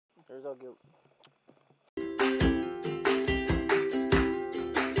There's all good.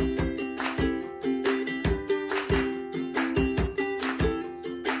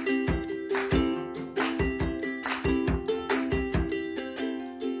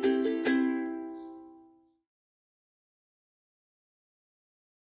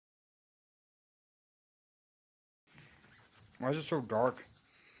 Why is it so dark?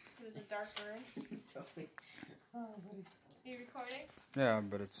 It was a dark room. Tell me. Oh, buddy. Are you recording? Yeah,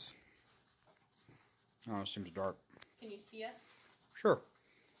 but it's... Oh, it seems dark. Can you see us? Sure.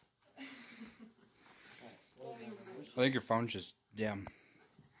 Right, I think your phone's just dim.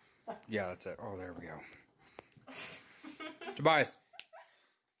 Yeah, that's it. Oh, there we go. Tobias.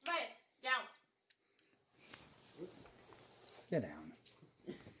 Tobias, down. Get down.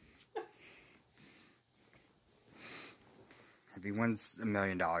 If he wins $1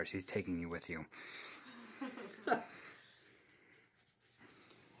 million, he's taking you with you.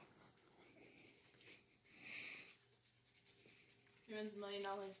 If he wins $1 million,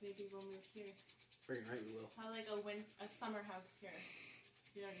 maybe we'll move here. Friggin' right we will. How like a summer house here.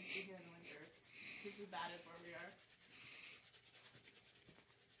 You don't need to be here in the winter. This is bad as where we are.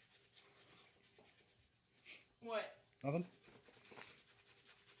 What? Nothing?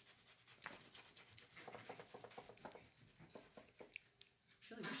 I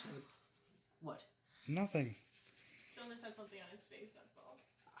feel like you should... What? Nothing. Sean just had something on his face, that's all.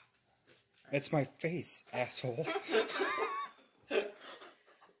 It's my face, asshole.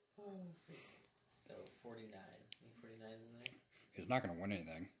 So, 49. Any 49s in there? He's not going to win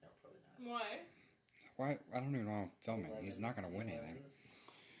anything. No, probably not. Why? Why? I don't even know I'm filming. 11, He's not going to win anything. 11s,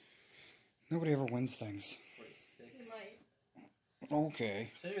 Nobody ever wins things. 46. He might.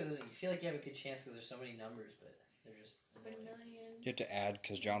 Okay. Especially with those, you feel like you have a good chance because there's so many numbers, but they're just $1 annoying. million. You have to add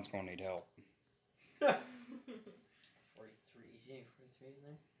because John's going to need help. 43. You see any 43s in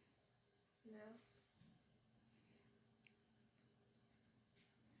there? No.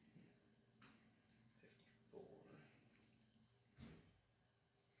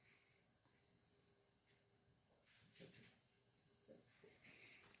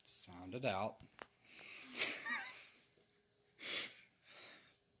 Sound it out.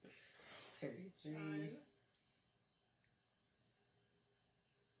 33. Sean. 22.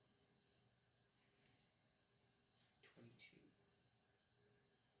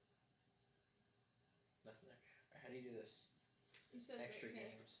 Nothing there. Alright, how do you do this? You said Extra right here.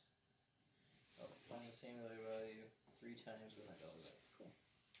 games. Oh, find the same value 3 times with my dollar value. Cool.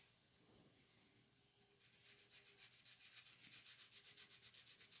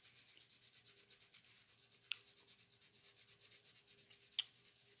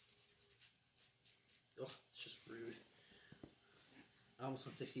 Oh, it's just rude. I almost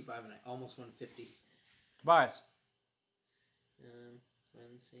won 65 and I almost won 50. Tobias.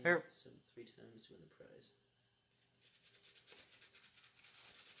 Find the same Here. sum 3 times to win the prize.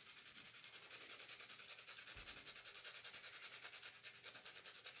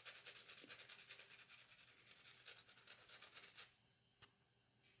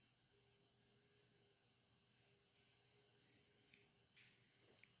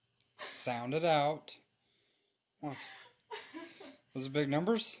 Sound it out. What? Those are big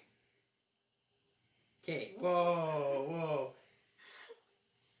numbers? Okay. Whoa, whoa.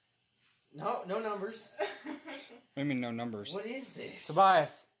 No, no numbers. What do you mean no numbers? What is this?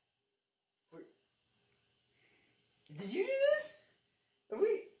 Tobias. Did you do this? Are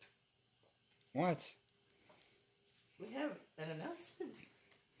we What? have an announcement.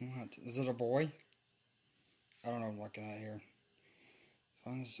 What? Is it a boy? I don't know what I'm looking at here.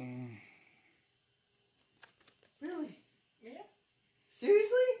 Really? Yeah.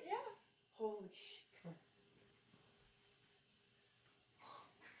 Seriously? Yeah. Holy shit. Come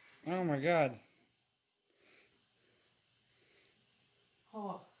on. Oh my god.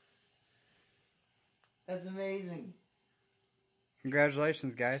 Oh. That's amazing.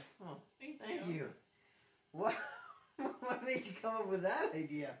 Congratulations, guys. Oh, Thank thank you. What? What made you come up with that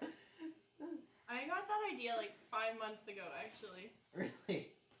idea? I got that idea like 5 months ago, actually.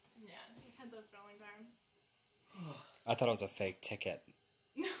 Really? Yeah, I had those for a long time. I thought it was a fake ticket.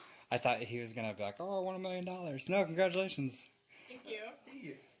 No. I thought he was gonna be like, "Oh, I won $1 million." No, congratulations. Thank you. Thank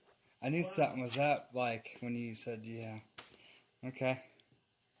you. I knew something was up, like when you said, "Yeah." Okay.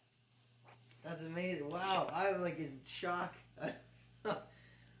 That's amazing. Wow, I'm like in shock.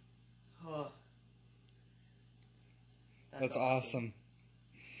 Oh. That's awesome.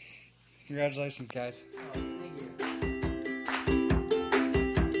 Congratulations, guys. Oh.